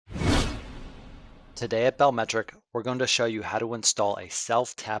Today at Bellmetric, we're going to show you how to install a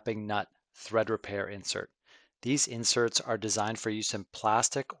self-tapping nut thread repair insert. These inserts are designed for use in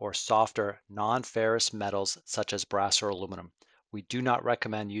plastic or softer, non-ferrous metals such as brass or aluminum. We do not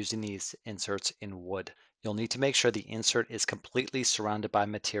recommend using these inserts in wood. You'll need to make sure the insert is completely surrounded by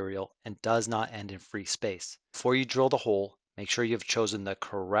material and does not end in free space. Before you drill the hole, make sure you've chosen the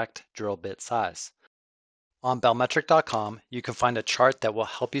correct drill bit size. On Bellmetric.com, you can find a chart that will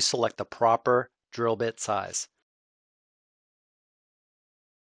help you select the proper drill bit size.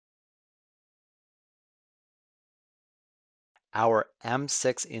 Our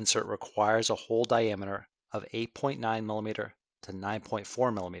M6 insert requires a hole diameter of 8.9 millimeter to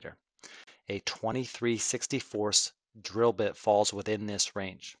 9.4 millimeter. A 23/64 drill bit falls within this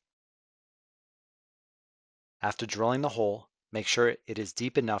range. After drilling the hole, make sure it is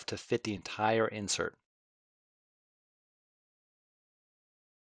deep enough to fit the entire insert.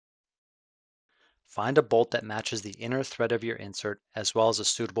 Find a bolt that matches the inner thread of your insert as well as a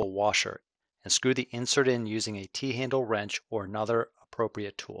suitable washer, and screw the insert in using a T-handle wrench or another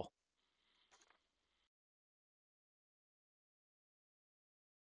appropriate tool.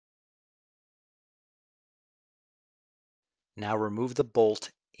 Now remove the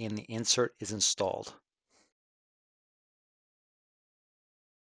bolt and the insert is installed.